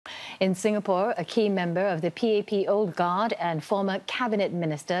In Singapore, a key member of the PAP Old Guard and former cabinet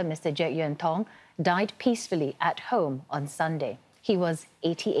minister, Mr. Jek Yeun Thong, died peacefully at home on Sunday. He was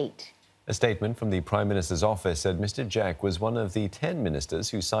 88. A statement from the Prime Minister's office said Mr. Jek was one of the 10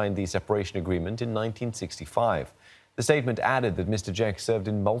 ministers who signed the separation agreement in 1965. The statement added that Mr. Jek served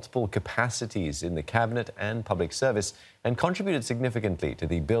in multiple capacities in the cabinet and public service and contributed significantly to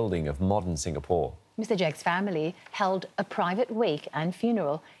the building of modern Singapore. Mr. Jek's family held a private wake and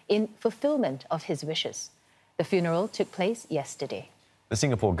funeral in fulfillment of his wishes. The funeral took place yesterday. The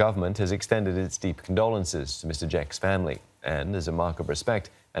Singapore government has extended its deep condolences to Mr. Jek's family. And as a mark of respect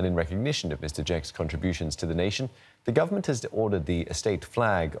and in recognition of Mr. Jek's contributions to the nation, the government has ordered the estate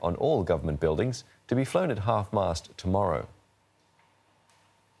flag on all government buildings to be flown at half-mast tomorrow.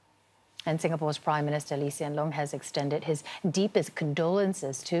 And Singapore's Prime Minister Lee Hsien Loong has extended his deepest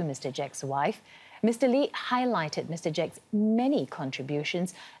condolences to Mr. Jek's wife. Mr. Lee highlighted Mr. Jek's many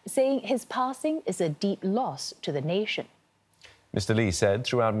contributions, saying his passing is a deep loss to the nation. Mr. Lee said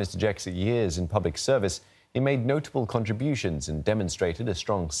throughout Mr. Jek's years in public service, he made notable contributions and demonstrated a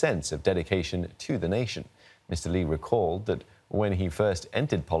strong sense of dedication to the nation. Mr. Lee recalled that when he first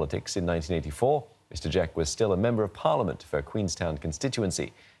entered politics in 1984, Mr. Jek was still a member of Parliament for Queenstown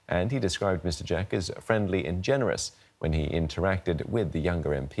constituency, and he described Mr. Jek as friendly and generous when he interacted with the younger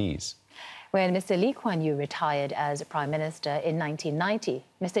MPs. When Mr. Lee Kuan Yew retired as Prime Minister in 1990,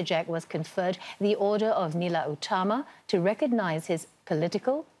 Mr. Jek was conferred the Order of Nila Utama to recognise his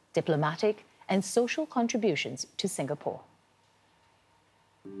political, diplomatic and social contributions to Singapore.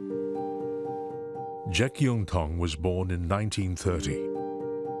 Jek Yeun Thong was born in 1930.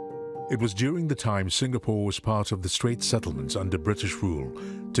 It was during the time Singapore was part of the Straits Settlements under British rule,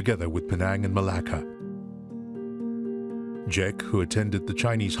 together with Penang and Malacca. Jek, who attended the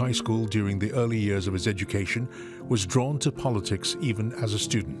Chinese high school during the early years of his education, was drawn to politics even as a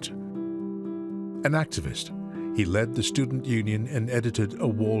student. An activist, he led the student union and edited a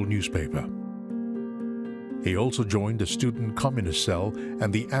wall newspaper. He also joined a student communist cell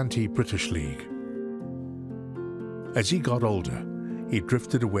and the Anti-British League. As he got older, he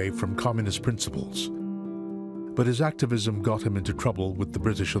drifted away from communist principles. But his activism got him into trouble with the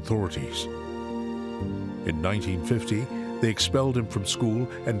British authorities. In 1950, they expelled him from school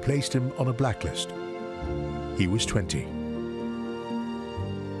and placed him on a blacklist. He was 20.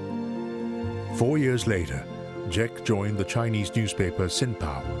 4 years later, Jek joined the Chinese newspaper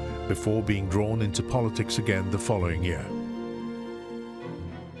Sinpao before being drawn into politics again the following year.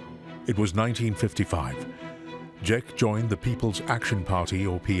 It was 1955. Jek joined the People's Action Party,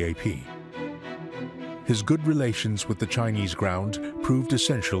 or PAP. His good relations with the Chinese ground proved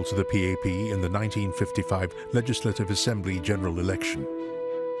essential to the PAP in the 1955 Legislative Assembly general election.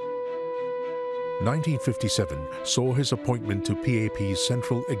 1957 saw his appointment to PAP's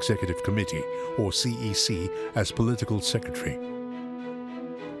Central Executive Committee, or CEC, as political secretary.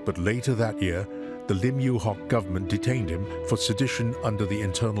 But later that year, the Lim Yew Hock government detained him for sedition under the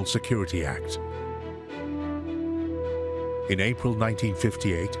Internal Security Act. In April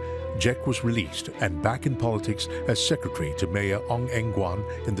 1958, Jek was released and back in politics as secretary to Mayor Ong Eng Guan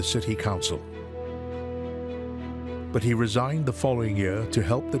in the city council. But he resigned the following year to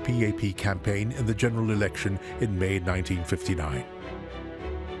help the PAP campaign in the general election in May 1959.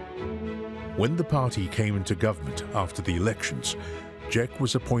 When the party came into government after the elections, Jek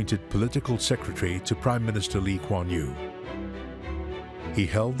was appointed political secretary to Prime Minister Lee Kuan Yew. He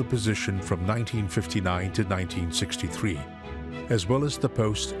held the position from 1959 to 1963, as well as the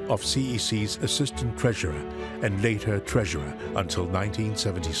post of CEC's assistant treasurer and later treasurer until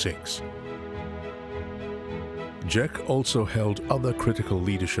 1976. Jek also held other critical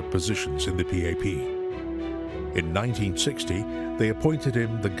leadership positions in the PAP. In 1960, they appointed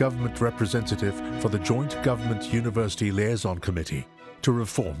him the government representative for the Joint Government University Liaison Committee to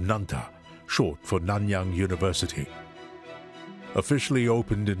reform NANTA, short for Nanyang University. Officially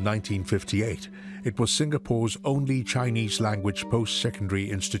opened in 1958, it was Singapore's only Chinese-language post-secondary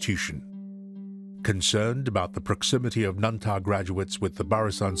institution. Concerned about the proximity of NANTA graduates with the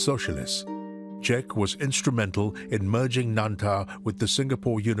Barisan Socialists, Jek was instrumental in merging NANTA with the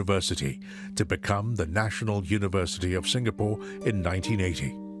Singapore University to become the National University of Singapore in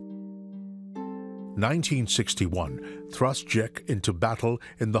 1980. 1961 thrust Jek into battle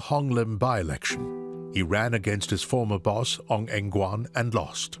in the Hong Lim by-election. He ran against his former boss, Ong Eng Guan, and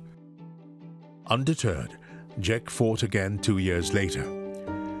lost. Undeterred, Jek fought again 2 years later.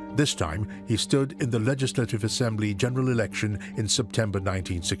 This time, he stood in the Legislative Assembly general election in September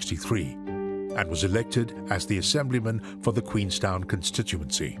 1963 and was elected as the Assemblyman for the Queenstown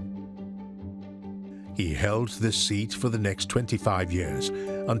constituency. He held this seat for the next 25 years,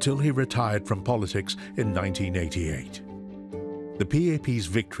 until he retired from politics in 1988. The PAP's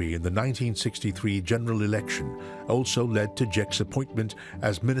victory in the 1963 general election also led to Jek's appointment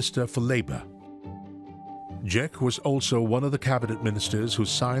as Minister for Labour. Jek was also one of the cabinet ministers who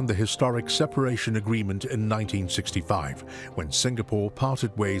signed the historic separation agreement in 1965, when Singapore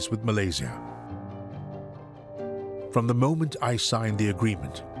parted ways with Malaysia. From the moment I signed the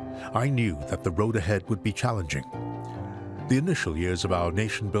agreement, I knew that the road ahead would be challenging. The initial years of our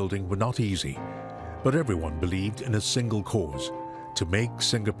nation building were not easy, but everyone believed in a single cause: to make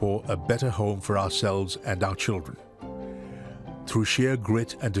Singapore a better home for ourselves and our children. Through sheer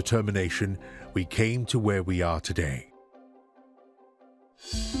grit and determination, we came to where we are today.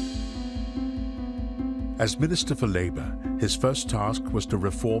 As Minister for Labour, his first task was to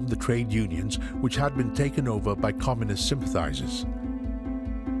reform the trade unions which had been taken over by communist sympathisers.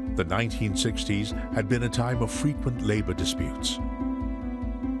 The 1960s had been a time of frequent labour disputes.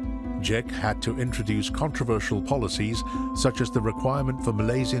 Jek had to introduce controversial policies such as the requirement for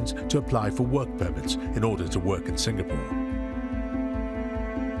Malaysians to apply for work permits in order to work in Singapore.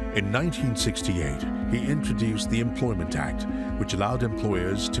 In 1968, he introduced the Employment Act, which allowed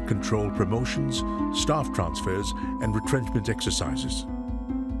employers to control promotions, staff transfers, and retrenchment exercises.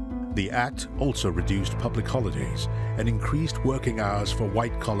 The Act also reduced public holidays and increased working hours for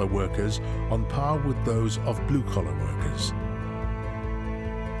white-collar workers on par with those of blue-collar workers.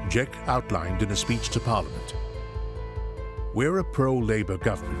 Jek outlined in a speech to Parliament, "We're a pro-Labour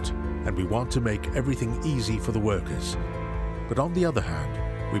government and we want to make everything easy for the workers. But on the other hand,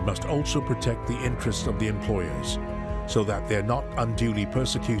 we must also protect the interests of the employers so that they're not unduly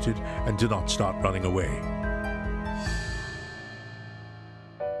persecuted and do not start running away."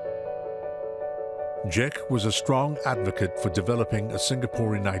 Jek was a strong advocate for developing a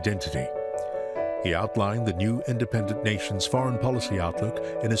Singaporean identity. He outlined the new independent nation's foreign policy outlook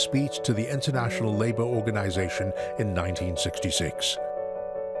in a speech to the International Labour Organization in 1966.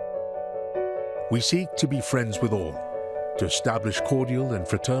 "We seek to be friends with all, to establish cordial and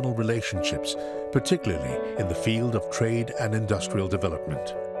fraternal relationships, particularly in the field of trade and industrial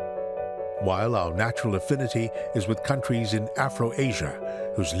development. While our natural affinity is with countries in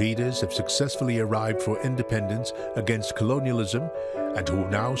Afro-Asia, whose leaders have successfully arrived for independence against colonialism and who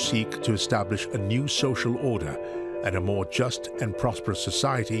now seek to establish a new social order and a more just and prosperous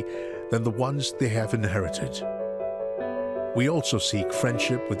society than the ones they have inherited. We also seek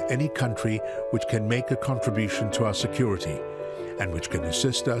friendship with any country which can make a contribution to our security and which can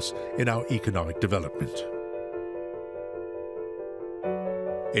assist us in our economic development."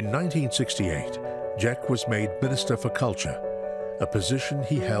 In 1968, Jek was made Minister for Culture, a position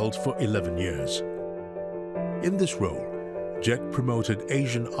he held for 11 years. In this role, Jek promoted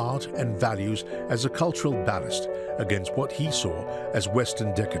Asian art and values as a cultural ballast against what he saw as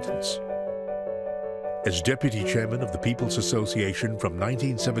Western decadence. As Deputy Chairman of the People's Association from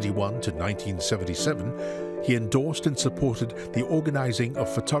 1971 to 1977, he endorsed and supported the organizing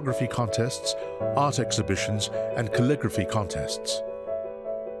of photography contests, art exhibitions, and calligraphy contests.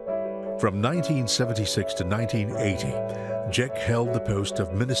 From 1976 to 1980, Jek held the post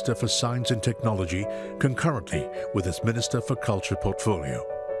of Minister for Science and Technology concurrently with his Minister for Culture portfolio.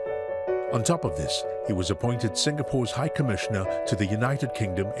 On top of this, he was appointed Singapore's High Commissioner to the United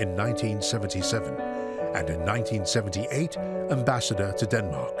Kingdom in 1977 and in 1978, Ambassador to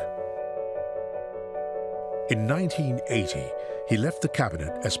Denmark. In 1980, he left the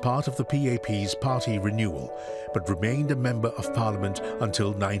cabinet as part of the PAP's party renewal, but remained a member of Parliament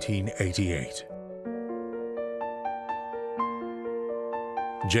until 1988.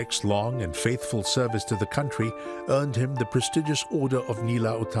 Jek's long and faithful service to the country earned him the prestigious Order of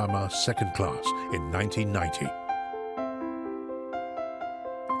Nila Utama Second Class in 1990.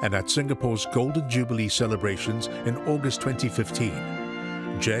 And at Singapore's Golden Jubilee celebrations in August 2015,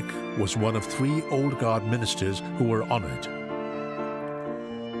 Jek was one of 3 Old Guard ministers who were honoured.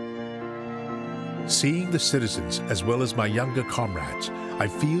 Seeing the citizens as well as my younger comrades, I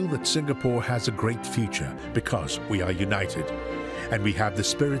feel that Singapore has a great future because we are united and we have the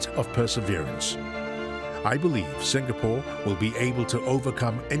spirit of perseverance. I believe Singapore will be able to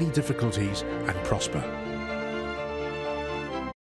overcome any difficulties and prosper.